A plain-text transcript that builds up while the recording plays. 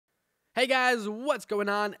Hey guys, what's going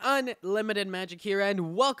on? Unlimited Magic here,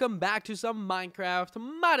 and welcome back to some Minecraft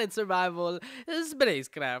modded survival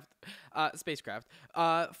Spacecraft.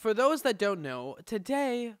 For those that don't know,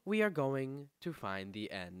 today we are going to find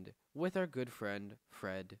the end with our good friend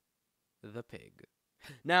Fred the pig.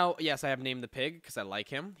 Now, yes, I have named the pig because I like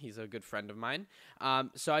him. He's a good friend of mine.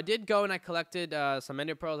 So I did go and I collected some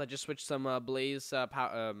ender pearls. I just switched some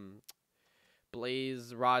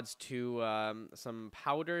blaze rods to some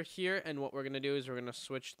powder here, and what we're gonna do is we're gonna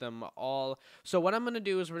switch them all. So what I'm gonna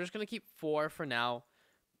do is we're just gonna keep 4 for now,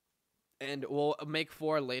 and we'll make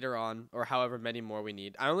 4 later on, or however many more we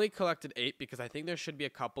need. I only collected 8 because I think there should be a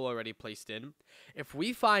couple already placed in. If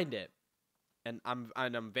we find it, and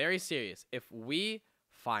I'm very serious, if we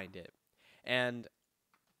find it and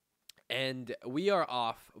we are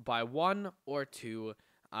off by 1 or 2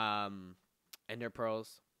 ender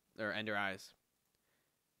pearls or ender eyes,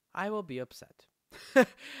 I will be upset. Where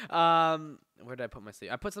did I put my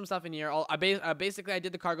sleeve? I put some stuff in here. Basically, I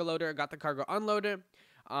did the cargo loader, got the cargo unloader.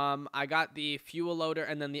 I got the fuel loader,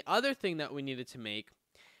 and then the other thing that we needed to make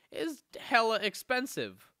is hella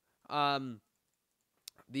expensive.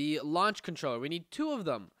 The launch controller. We need 2 of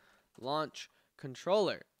them. Launch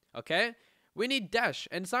controller. Okay? We need dash,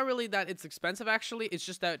 and it's not really that it's expensive, actually. It's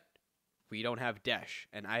just that we don't have dash,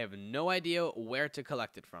 and I have no idea where to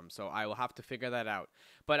collect it from, so I will have to figure that out.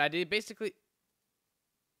 But I basically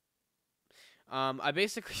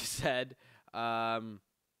said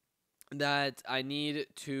that I need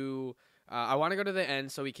to I want to go to the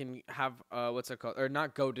end so we can have what's it called, or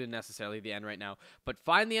not go to necessarily the end right now, but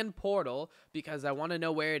find the end portal, because I want to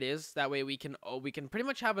know where it is. That way we can pretty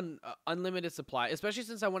much have an unlimited supply, especially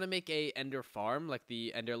since I want to make a ender farm, like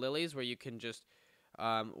the ender lilies, where you can just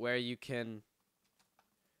buy.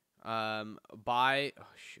 Oh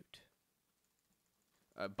shoot!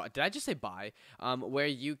 Did I just say buy? Where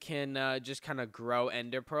you can just kind of grow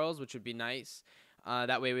ender pearls, which would be nice.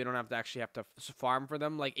 That way we don't have to farm for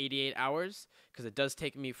them like 88 hours, because it does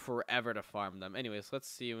take me forever to farm them. Anyways, let's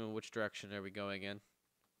see in which direction are we going in.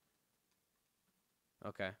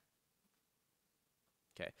 Okay.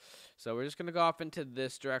 Okay, so we're just going to go off into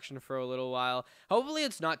this direction for a little while. Hopefully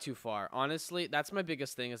it's not too far. Honestly, that's my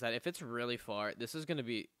biggest thing, is that if it's really far, this is going to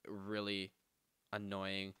be really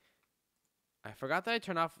annoying. I forgot that I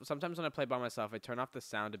turn off, sometimes when I play by myself, I turn off the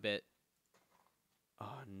sound a bit.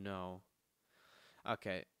 Oh, no.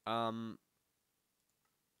 Okay, I'm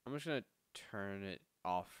just going to turn it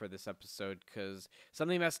off for this episode, because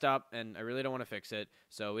something messed up, and I really don't want to fix it.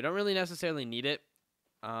 So we don't really necessarily need it.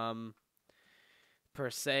 Per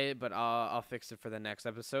se, but I'll fix it for the next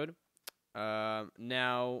episode.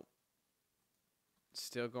 Now,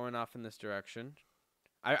 still going off in this direction.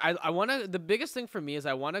 I want to. The biggest thing for me is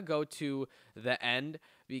I want to go to the end,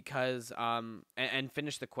 because and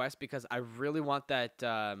finish the quest, because I really want that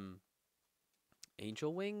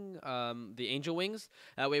angel wing, the angel wings.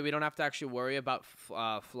 That way we don't have to actually worry about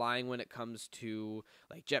flying when it comes to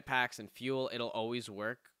like jetpacks and fuel. It'll always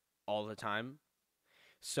work all the time.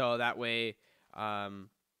 So that way,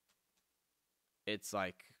 it's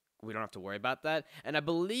like we don't have to worry about that. And I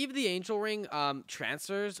believe the angel ring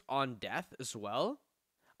transfers on death as well.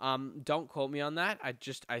 Don't quote me on that. I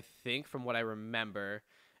think from what I remember,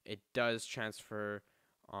 it does transfer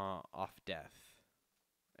off death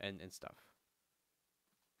and stuff.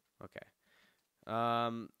 Okay.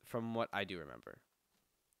 From what I do remember.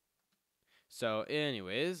 So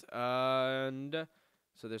anyways, and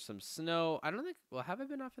so there's some snow. I don't think, well, have I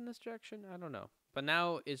been off in this direction? I don't know. But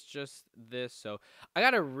now it's just this, so I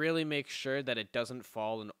gotta really make sure that it doesn't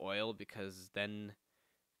fall in oil, because then...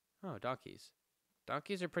 Oh, donkeys.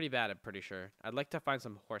 Donkeys are pretty bad, I'm pretty sure. I'd like to find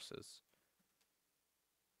some horses.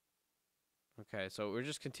 Okay, so we're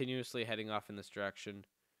just continuously heading off in this direction.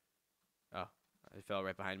 Oh, it fell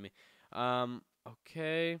right behind me.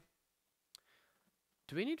 Okay.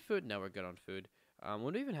 Do we need food? No, we're good on food.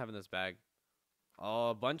 What do we even have in this bag?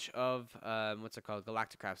 Oh, a bunch of, what's it called?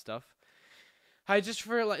 Galacticraft stuff.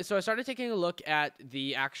 So I started taking a look at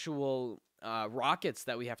the actual rockets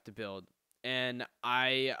that we have to build, and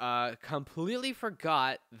I completely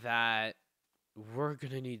forgot that we're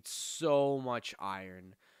gonna need so much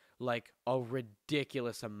iron, like a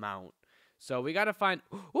ridiculous amount. So we gotta find.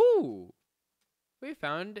 Ooh, we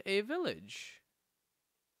found a village.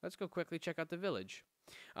 Let's go quickly check out the village.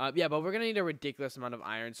 Yeah, but we're gonna need a ridiculous amount of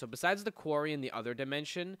iron. So besides the quarry in the other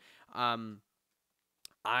dimension, I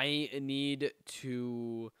need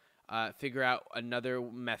to figure out another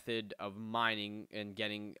method of mining and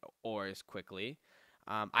getting ores quickly.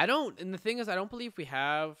 And the thing is, I don't believe we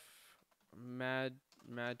have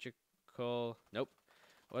magical. Nope.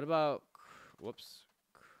 What about, whoops,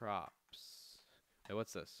 crop? Hey,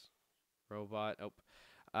 what's this? Robot.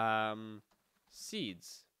 Oh.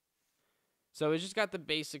 Seeds. So we just got the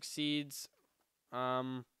basic seeds.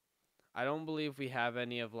 I don't believe we have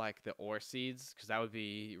any of like the ore seeds because that would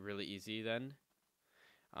be really easy then.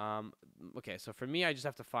 Okay, so for me, I just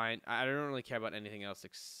have to find. I don't really care about anything else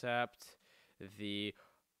except the.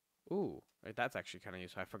 Ooh, that's actually kind of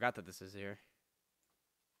useful. I forgot that this is here.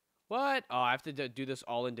 What? Oh, I have to do this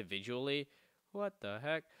all individually. What the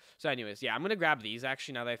heck? So, anyways, yeah, I'm gonna grab these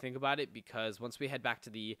actually now that I think about it because once we head back to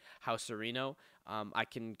the House Sereno, I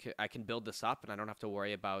can build this up and I don't have to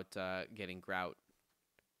worry about getting grout.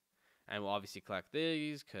 And we'll obviously collect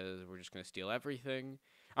these because we're just gonna steal everything.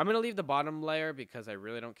 I'm gonna leave the bottom layer because I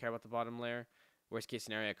really don't care about the bottom layer. Worst case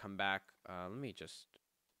scenario, I come back. Let me just.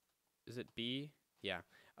 Is it B? Yeah.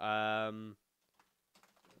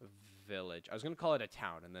 Village. I was gonna call it a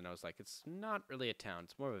town, and then I was like, it's not really a town.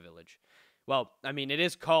 It's more of a village. Well, I mean, it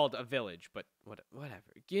is called a village, but whatever.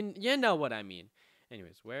 You know what I mean.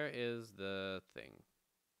 Anyways, where is the thing?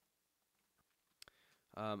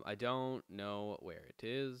 I don't know where it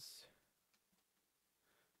is.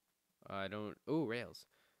 I don't. Ooh, rails.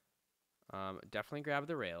 Definitely grab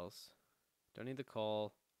the rails. Don't need the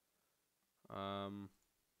coal. I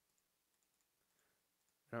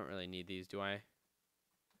don't really need these, do I?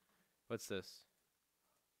 What's this?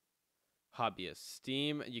 Hobbyist.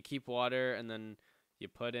 Steam, you keep water, and then you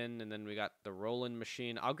put in, and then we got the rolling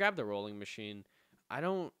machine. I'll grab the rolling machine.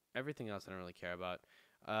 Everything else I don't really care about.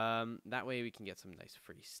 That way we can get some nice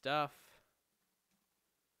free stuff.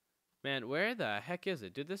 Man, where the heck is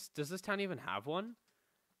it? Does this town even have one?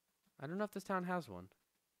 I don't know if this town has one.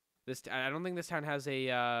 I don't think this town has a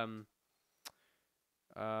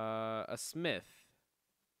smith.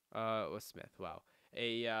 A smith. Wow.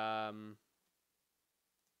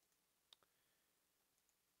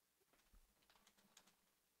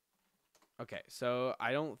 Okay, so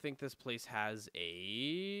I don't think this place has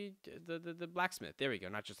the blacksmith. There we go.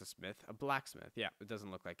 Not just a smith, a blacksmith. Yeah, it doesn't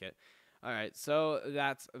look like it. All right, so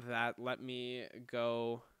that's that. Let me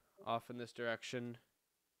go off in this direction.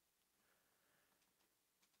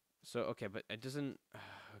 So, okay, but it doesn't.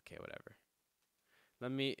 Okay, whatever.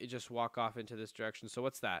 Let me just walk off into this direction. So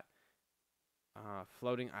what's that?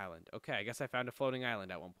 Floating island. Okay, I guess I found a floating island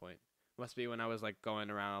at one point. Must be when I was like going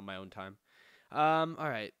around on my own time. All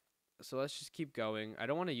right. So let's just keep going. I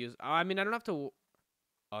don't want to use. I mean, I don't have to.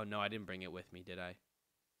 Oh no, I didn't bring it with me, did I?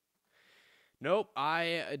 Nope,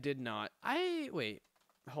 I did not. Wait.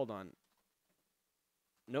 Hold on.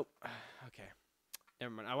 Nope. Okay.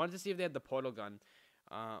 Never mind. I wanted to see if they had the portal gun,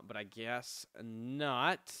 but I guess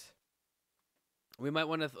not. We might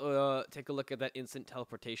want to take a look at that instant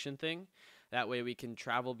teleportation thing. That way we can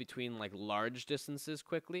travel between like large distances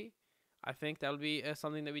quickly. I think that would be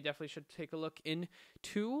something that we definitely should take a look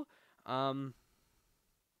into. What?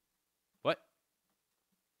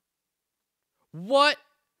 What?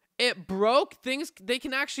 It broke? Things they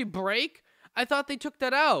can actually break? I thought they took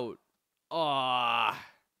that out. Oh,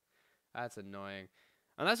 that's annoying.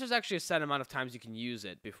 Unless there's actually a set amount of times you can use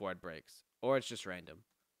it before it breaks, or it's just random.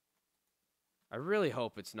 I really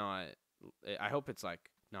hope it's not. I hope it's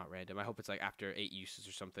like not random. I hope it's like after 8 uses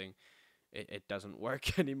or something, it doesn't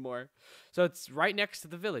work anymore. So it's right next to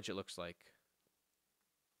the village. It looks like.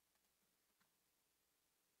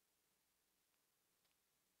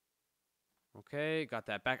 Okay, got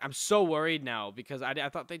that back. I'm so worried now because I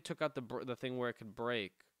thought they took out the thing where it could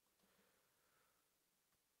break.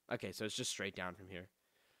 Okay, so it's just straight down from here.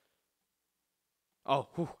 Oh,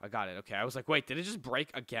 whew, I got it. Okay, I was like, wait, did it just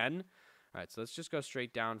break again? All right, so let's just go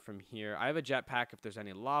straight down from here. I have a jetpack if there's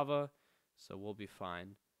any lava, so we'll be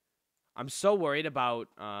fine. I'm so worried about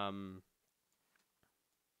I'm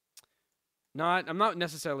not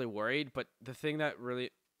necessarily worried, but the thing that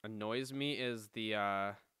really annoys me is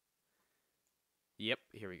the yep,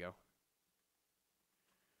 here we go.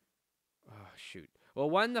 Oh, shoot. Well,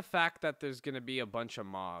 one, the fact that there's going to be a bunch of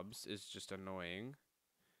mobs is just annoying.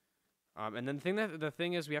 And then the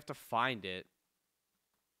thing is we have to find it.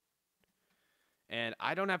 And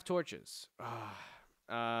I don't have torches.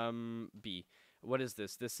 B. What is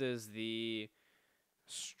this? This is the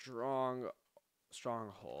Stronghold.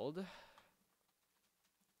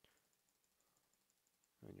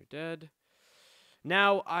 And you're dead.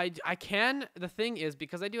 Now, I can... The thing is,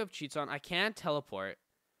 because I do have cheats on, I can teleport.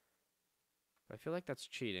 I feel like that's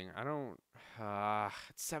cheating. I don't...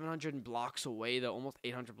 it's 700 blocks away, though. Almost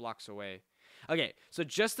 800 blocks away. Okay, so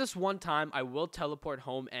just this one time, I will teleport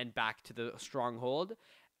home and back to the Stronghold.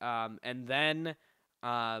 And then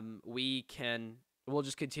we can we'll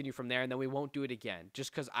just continue from there, and then we won't do it again,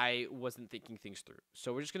 just because I wasn't thinking things through.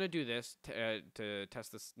 So we're just gonna do this to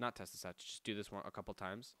test this, not test this out, just do this one a couple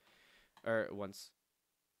times, or once.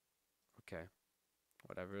 Okay,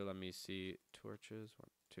 whatever. Let me see. Torches, 1,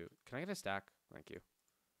 2. Can I get a stack? Thank you.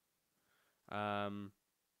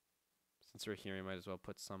 Since we're here, we might as well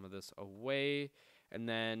put some of this away, and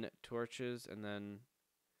then torches, and then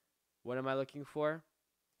what am I looking for?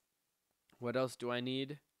 What else do I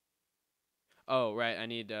need? Oh, right, I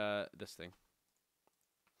need this thing.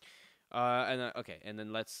 And then, okay, and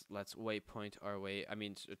then let's waypoint our way. I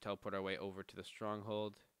mean, teleport our way over to the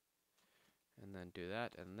stronghold, and then do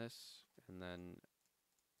that, and this, and then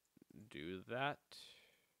do that.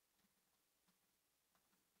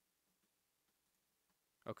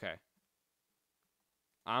 Okay.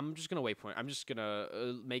 I'm just gonna waypoint. I'm just gonna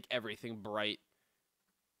make everything bright.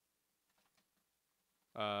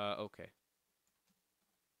 Okay.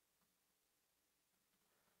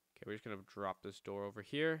 Okay, we're just gonna drop this door over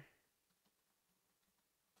here,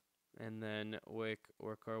 and then work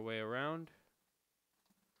our way around.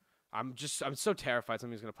 I'm so terrified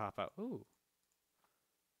something's gonna pop out. Ooh.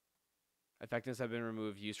 Effectiveness have been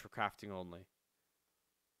removed. Used for crafting only.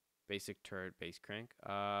 Basic turret, base crank.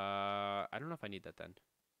 I don't know if I need that then.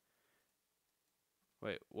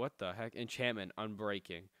 Wait, what the heck? Enchantment,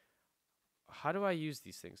 unbreaking. How do I use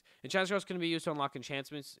these things? Enchant scrolls can be used to unlock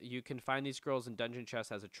enchantments. You can find these scrolls in dungeon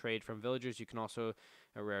chests as a trade from villagers. You can also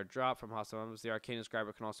a rare drop from hostile enemies. The arcane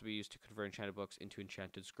inscriber can also be used to convert enchanted books into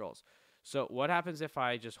enchanted scrolls. So what happens if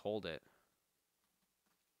I just hold it?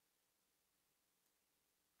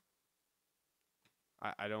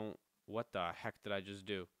 I don't. What the heck did I just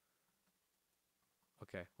do?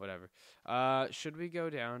 Okay, whatever. Should we go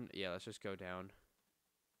down? Yeah, let's just go down.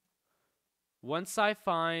 Once I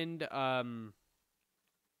find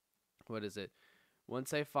what is it?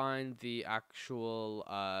 Once I find the actual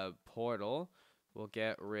portal, we'll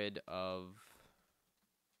get rid of.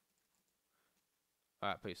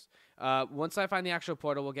 Please. Once I find the actual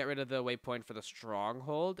portal, we'll get rid of the waypoint for the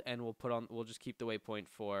stronghold, and we'll just keep the waypoint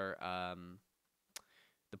for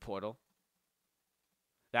the portal.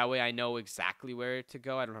 That way I know exactly where to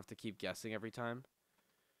go. I don't have to keep guessing every time.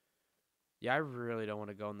 Yeah, I really don't want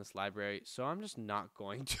to go in this library, so I'm just not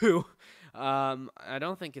going to. I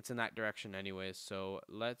don't think it's in that direction anyways, so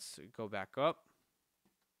let's go back up.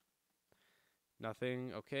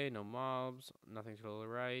 Nothing. Okay, no mobs. Nothing to the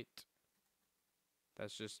right.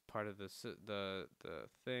 That's just part of the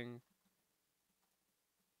thing.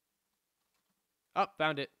 Oh,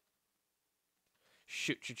 found it.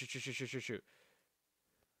 Shoot.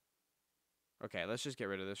 Okay, let's just get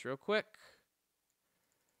rid of this real quick.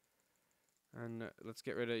 And let's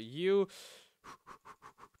get rid of you.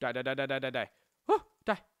 Die. Oh,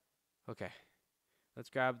 die. Okay. Let's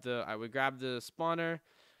grab the, I would grab the spawner.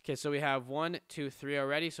 Okay, so we have 1, 2, 3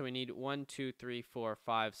 already. So we need 1, 2, 3, 4,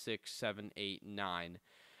 5, 6, 7, 8, 9.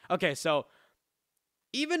 Okay, so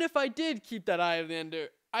even if I did keep that Eye of the Ender,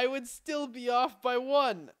 I would still be off by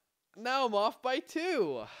 1. Now I'm off by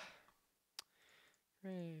 2.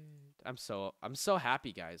 Great. I'm so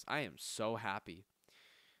happy, guys. I am so happy.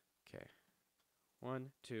 Okay.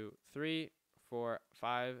 1, 2, 3, 4,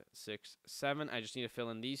 5, 6, 7. I just need to fill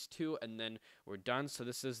in these 2, and then we're done. So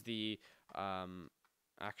this is the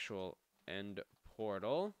actual end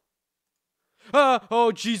portal. Ah!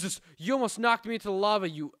 Oh, Jesus! You almost knocked me into the lava,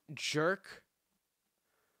 you jerk.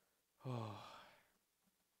 Oh.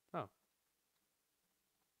 Oh.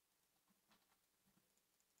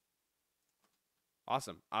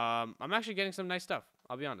 Awesome. I'm actually getting some nice stuff.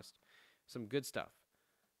 I'll be honest. Some good stuff.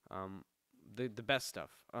 The best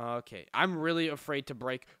stuff. Okay. I'm really afraid to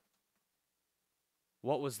break.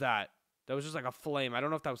 What was that? That was just like a flame. I don't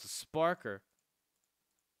know if that was a spark or.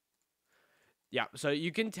 Yeah, so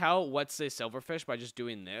you can tell what's a silverfish by just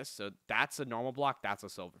doing this. So that's a normal block. That's a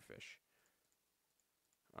silverfish.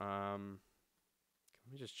 Let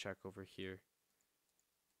me just check over here.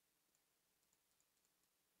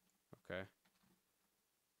 Okay.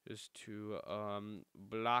 Just to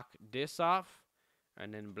block this off,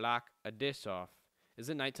 and then block this off. Is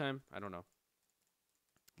it nighttime? I don't know.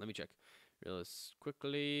 Let me check real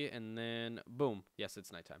quickly, and then boom. Yes,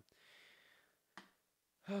 it's nighttime.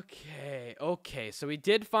 Okay. So we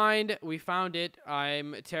found it.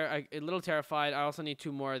 I'm a little terrified. I also need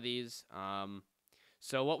 2 more of these.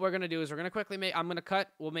 So what we're gonna do is we're gonna quickly make. I'm gonna cut.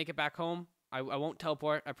 We'll make it back home. I won't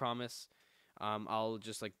teleport. I promise. I'll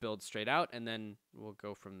just like build straight out, and then we'll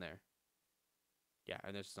go from there. Yeah,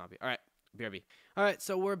 and there's a zombie. All right, BRB. All right,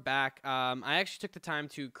 so we're back. I actually took the time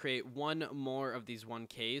to create 1 more of these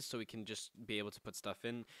 1Ks so we can just be able to put stuff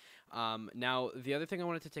in. Now, the other thing I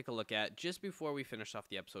wanted to take a look at just before we finish off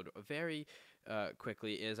the episode very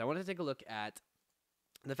quickly is I wanted to take a look at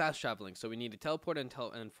the fast traveling. So we need a teleporter and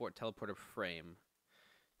teleporter frame.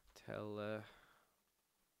 Teleporter.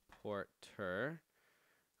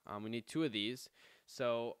 We need 2 of these.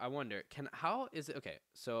 So I wonder, how is it? Okay,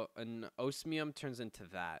 so an osmium turns into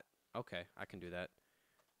that. Okay, I can do that.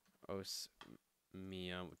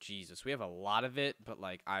 Osmium. Jesus, we have a lot of it, but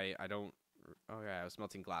like I don't. Oh yeah, I was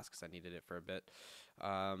melting glass because I needed it for a bit.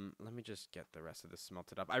 Let me just get the rest of this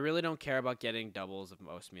smelted up. I really don't care about getting doubles of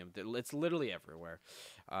osmium. It's literally everywhere.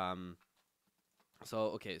 So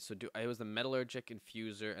okay, so it was the metallurgic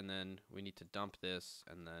infuser, and then we need to dump this,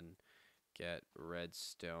 and then get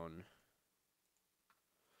redstone.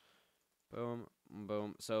 Boom,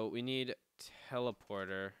 boom. So we need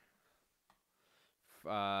teleporter.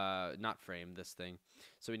 Not frame, this thing.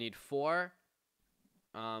 So we need 4.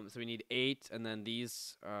 So we need 8, and then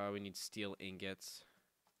these, we need steel ingots.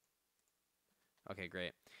 Okay,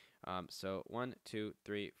 great. So 1, 2,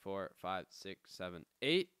 3, 4, 5, 6, 7,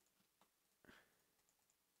 8.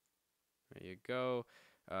 There you go.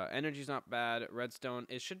 Energy's not bad. Redstone,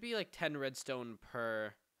 it should be like 10 redstone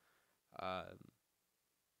per,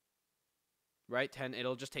 right? 10.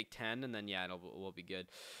 It'll just take 10, and then yeah, we'll be good.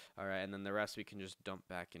 All right, and then the rest we can just dump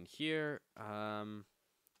back in here.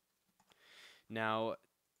 Now,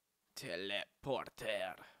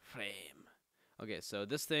 teleporter frame. Okay, so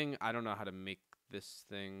this thing, I don't know how to make this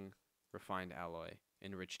thing refined alloy,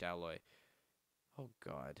 enriched alloy. Oh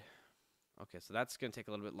god. Okay, so that's gonna take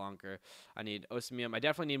a little bit longer. I need osmium. I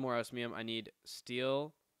definitely need more osmium. I need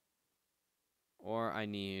steel, or I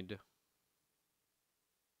need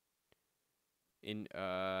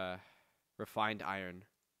refined iron.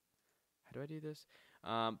 How do I do this?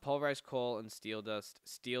 Pulverized coal and steel dust.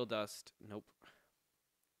 Steel dust. Nope.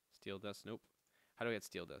 Steel dust. Nope. How do I get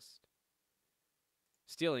steel dust?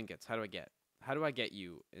 Steel ingots. How do I get? How do I get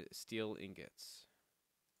you steel ingots?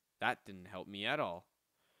 That didn't help me at all.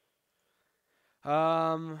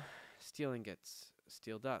 Steel ingots.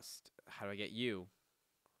 Steel dust. How do I get you?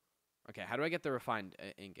 Okay, how do I get the refined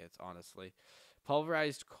ingots, honestly?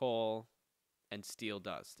 Pulverized coal and steel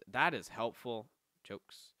dust. That is helpful.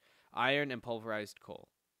 Jokes. Iron and pulverized coal.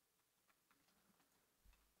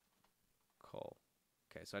 Coal.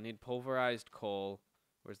 Okay, so I need pulverized coal.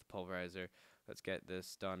 Where's the pulverizer? Let's get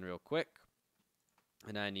this done real quick.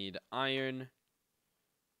 And I need iron.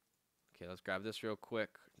 Okay, let's grab this real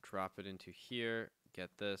quick. Drop it into here.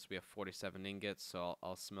 Get this. We have 47 ingots, so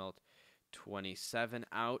I'll smelt 27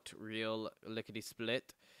 out. Real lickety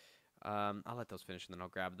split. I'll let those finish and then I'll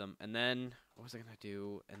grab them. And then, what was I going to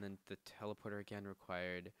do? And then the teleporter again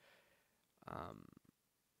required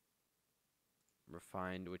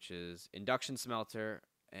refined, which is induction smelter,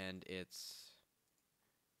 and it's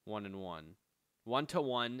 1 and 1. 1 to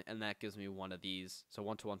 1, and that gives me 1 of these. So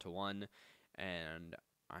 1 to 1 to 1, and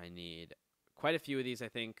I need quite a few of these, I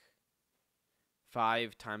think.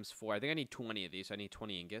 5 times 4. I think I need 20 of these. So I need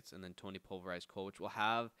 20 ingots and then 20 pulverized coal, which we'll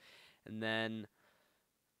have. And then,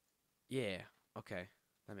 yeah, okay.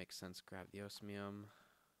 That makes sense. Grab the osmium.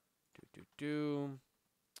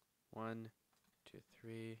 1, 2,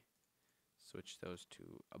 3. Switch those to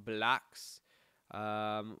blocks.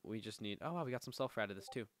 We just need, oh wow, we got some sulfur out of this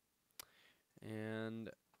too. And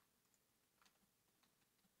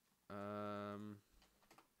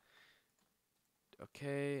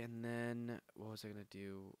okay, and then what was I gonna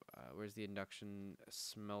do? Where's the induction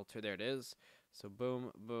smelter? There it is. So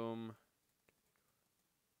boom, boom.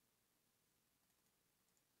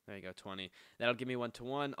 There you go, 20. That'll give me 1 to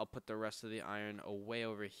 1. I'll put the rest of the iron away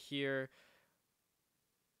over here.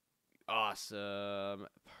 Awesome.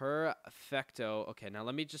 Perfecto. Okay, now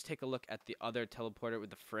let me just take a look at the other teleporter with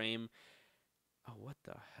the frame. Oh, what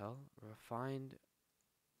the hell? Refined.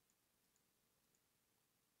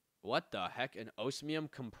 What the heck? An osmium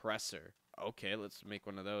compressor. Okay, let's make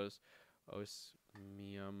one of those.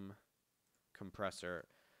 Osmium compressor.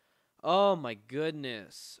 Oh my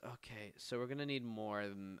goodness. Okay, so we're going to need more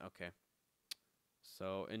than... Okay.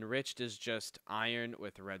 So enriched is just iron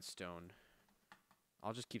with redstone.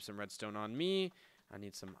 I'll just keep some redstone on me. I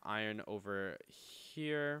need some iron over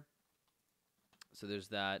here. So there's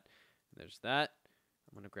that. There's that.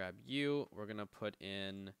 I'm going to grab you. We're going to put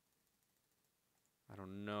in... I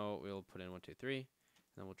don't know. We'll put in 1, 2, 3. And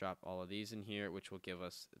then we'll drop all of these in here, which will give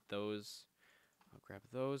us those. I'll grab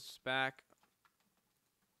those back.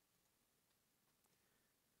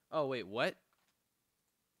 Oh, wait, what?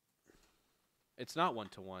 It's not 1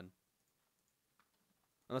 to 1.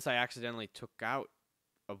 Unless I accidentally took out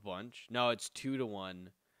a bunch. No, it's 2 to 1.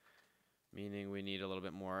 Meaning we need a little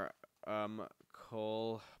bit more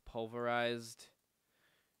coal pulverized.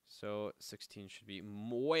 So 16 should be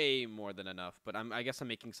way more than enough. But I guess I'm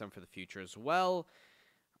making some for the future as well.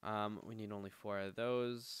 We need only 4 of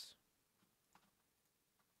those.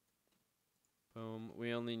 Boom.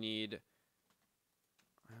 We only need...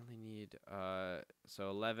 so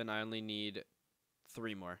 11, I only need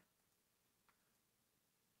 3 more.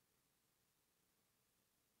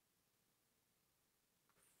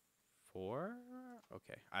 Four?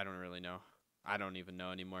 Okay, I don't really know. I don't even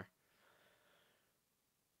know anymore.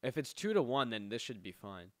 If it's 2 to 1, then this should be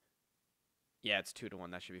fine. Yeah, it's 2 to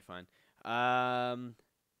 1. That should be fine.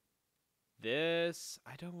 This,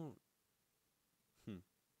 I don't...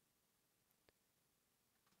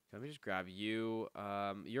 Let me just grab you.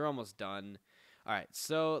 You're almost done. All right,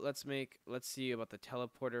 so let's see about the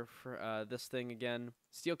teleporter for this thing again.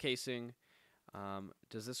 Steel casing.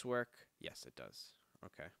 Does this work? Yes, it does.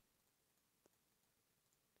 Okay.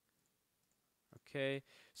 Okay,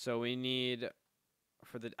 so we need,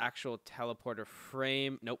 for the actual teleporter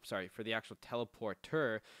frame, nope, sorry, for the actual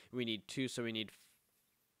teleporter, we need 2, so we need,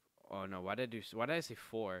 oh no, why did I say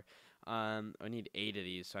 4? I need 8 of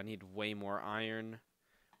these, so I need way more iron,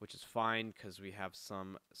 which is fine, because we have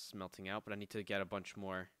some smelting out, but I need to get a bunch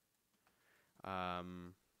more,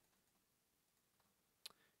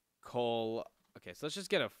 coal. Okay, so let's just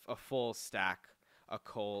get a full stack of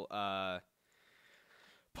coal,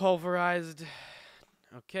 pulverized.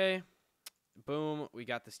 Okay, boom, we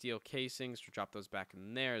got the steel casings. We'll drop those back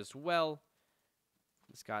in there as well.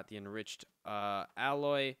 It's got the enriched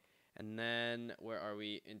alloy. And then where are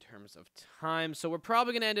we in terms of time? So we're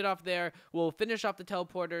probably going to end it off there. We'll finish off the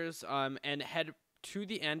teleporters and head to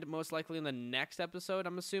the end, most likely in the next episode,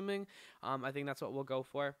 I'm assuming. I think that's what we'll go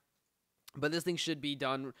for. But this thing should be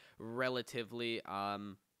done relatively...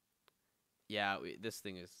 yeah, this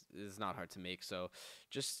thing is not hard to make. So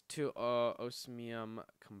just to osmium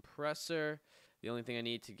compressor, the only thing I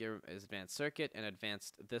need to get is advanced circuit and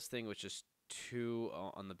advanced this thing, which is 2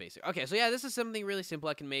 on the basic. Okay, so yeah, this is something really simple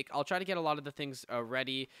I can make. I'll try to get a lot of the things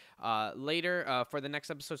ready later for the next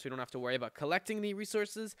episode, so we don't have to worry about collecting the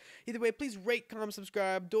resources. Either way, please rate, comment,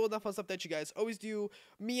 subscribe, do all that fun stuff that you guys always do.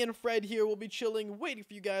 Me and Fred here will be chilling, waiting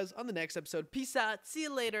for you guys on the next episode. Peace out. See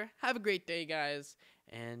you later. Have a great day, guys.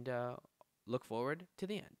 And look forward to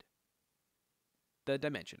the end. The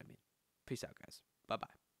dimension, I mean. Peace out, guys.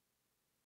 Bye-bye.